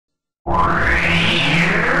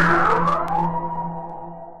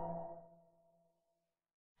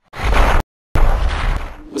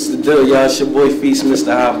What's the deal, y'all? It's your boy Fese, Mr.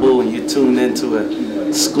 Habu, and you're tuned into an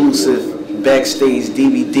exclusive backstage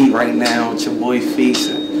DVD right now with your boy Fese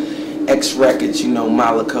and Xrecords. You know,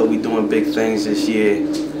 Malaco, we doing big things this year.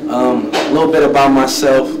 A little bit about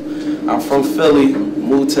myself. I'm from Philly,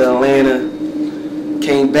 moved to Atlanta,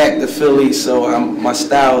 came back to Philly, so my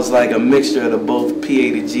style is like a mixture of the both PA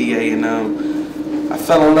to GA, and I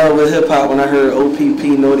fell in love with hip-hop when I heard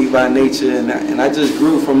OPP, Naughty by Nature, and I just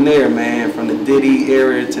grew from there, man. From the Diddy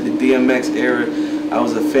era to the DMX era, I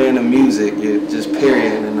was a fan of music, just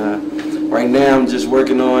period. And right now I'm just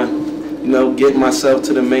working on, you know, getting myself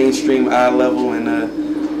to the mainstream eye level, and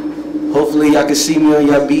hopefully y'all can see me on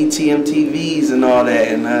your BTMTVs and all that.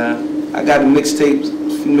 And I got a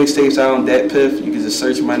few mixtapes out on Dat Piff. You can just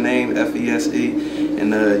search my name, Fese,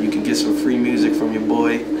 and you can get some free music from your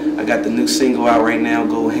boy. I got the new single out right now,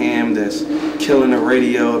 Go Ham, that's killing the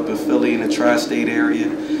radio up in Philly in the tri-state area.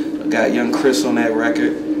 I got Young Chris on that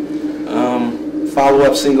record.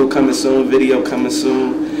 Follow-up single coming soon, video coming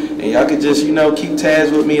soon. And y'all can just, you know, keep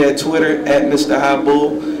tabs with me at Twitter, at Mr.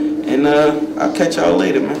 Habu. And I'll catch y'all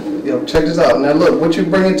later, man. Yo, check this out. Now look, what you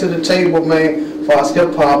bringing to the table, man, for us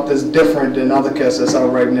hip-hop that's different than other cats that's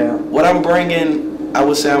out right now? What I'm bringing, I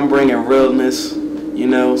would say I'm bringing realness, you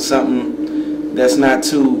know, something that's not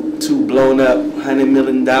too blown up, $100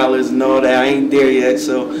 million and all that. I ain't there yet.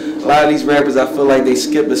 So a lot of these rappers, I feel like they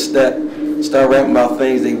skip a step, start rapping about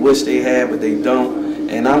things they wish they had but they don't.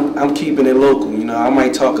 And I'm keeping it local. You know, I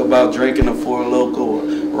might talk about drinking a Four Loko or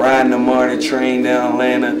riding a MARTA train down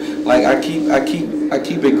Atlanta. Like I keep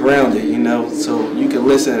it grounded, you know, so you can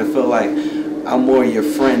listen and feel like I'm more your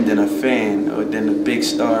friend than a fan or than a big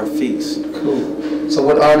star Fese. Cool. So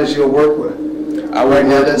what artists you'll work with? Right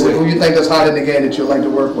now, who you think is hot in the game that you'd like to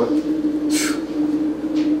work with?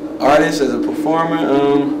 Artists as a performer,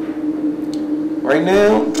 right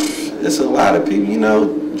now, it's a lot of people. You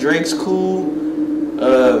know, Drake's cool.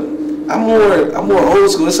 I'm more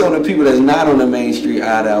old school. It's some of the people that's not on the main street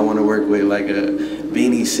eye that I want to work with, like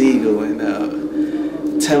Beanie Siegel and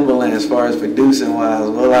Timbaland as far as producing wise.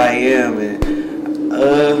 Will I Am, and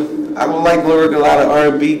I would like to work with a lot of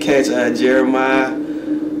R&B cats, Jeremiah.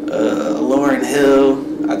 Lauryn Hill.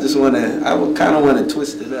 I would kind of want to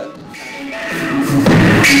twist it up.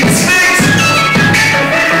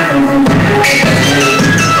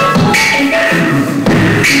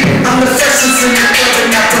 I'm the freshest in the club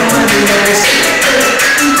and not the money man.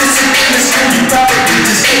 You disagree, it's cool, you probably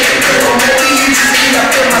just hate it. Or maybe you just need I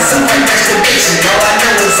feel myself like masturbation. All I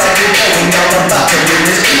know is I get going, all about to win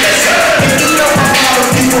this shit. That's up. If you know my father,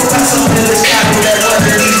 people got something in the sky. That one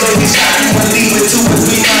of these ladies shot you and leave with 2 or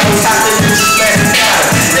 3 models. How they just smash the bottom.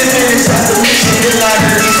 Then minutes after mission, then I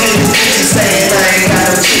hear these haters bitches saying I ain't got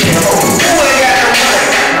no chicken home. Who ain't got no money?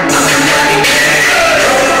 I'm the money man.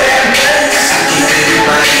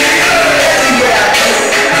 Everywhere I go,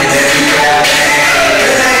 and everywhere I am,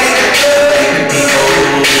 and I ain't the club,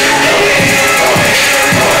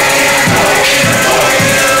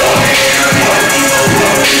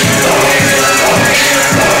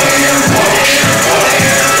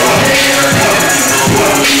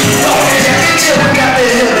 got the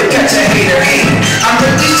hill to catch a hater hate. I'm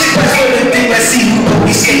the DJ quest for the thing, let's see who will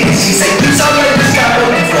be skating. She said, you saw her, you got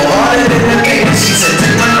looking for harder than the game. She said,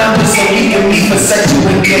 take my number so we can meet for sexual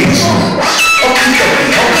engagement.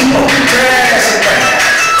 Okey-dokey, crash it down.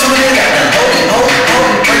 Tune it out, hold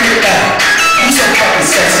it, bring it down. You so fucking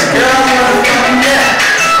sexy, girl, I wanna fuck you now.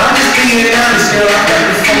 I'm just being honest, girl, I'm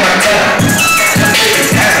ready for my time. I'm taking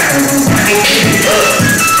time, I ain't giving up.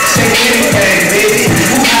 Say anything, baby,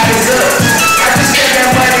 who hot is up? I just got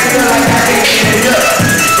that money, girl, like I can't get it up.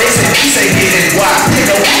 They say get it wild,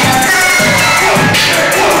 nigga,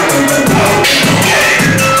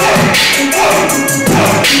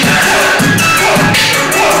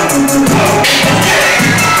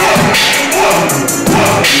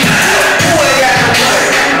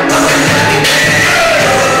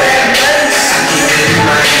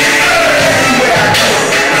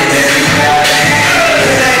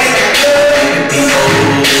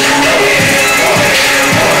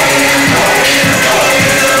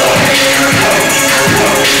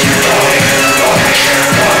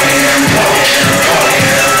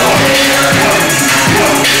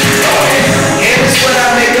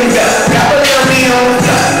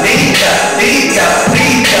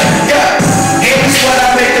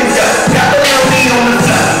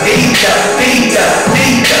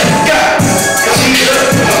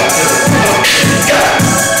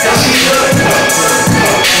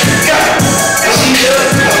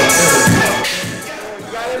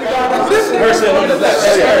 Her sitting on the left.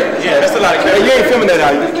 That's her. Yeah, that's a lot of character. You ain't filming that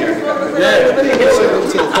out. Yeah.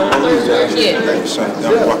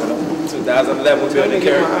 2011 building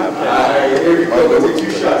character.